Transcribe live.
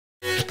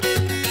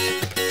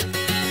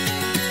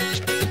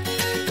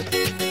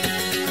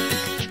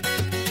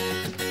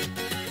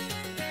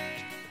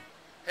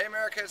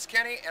America, it's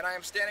Kenny, and I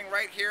am standing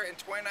right here in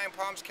Twentynine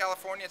Palms,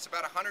 California. It's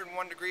about 101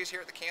 degrees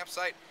here at the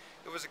campsite.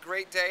 It was a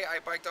great day. I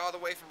biked all the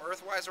way from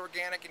Earthwise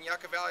Organic in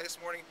Yucca Valley this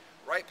morning,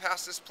 right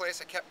past this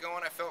place. I kept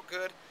going. I felt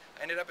good.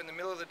 I ended up in the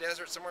middle of the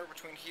desert, somewhere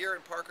between here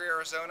and Parker,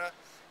 Arizona.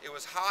 It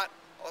was hot.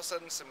 All of a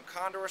sudden, some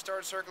condors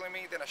started circling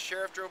me. Then a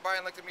sheriff drove by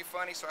and looked at me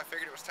funny, so I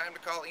figured it was time to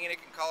call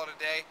Enoch and call it a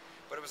day.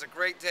 But it was a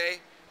great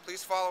day.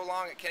 Please follow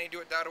along at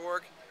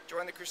kennydoit.org.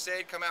 Join the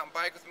crusade. Come out and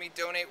bike with me.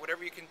 Donate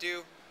whatever you can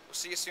do. We'll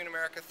see you soon,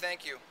 America.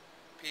 Thank you.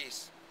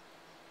 Peace.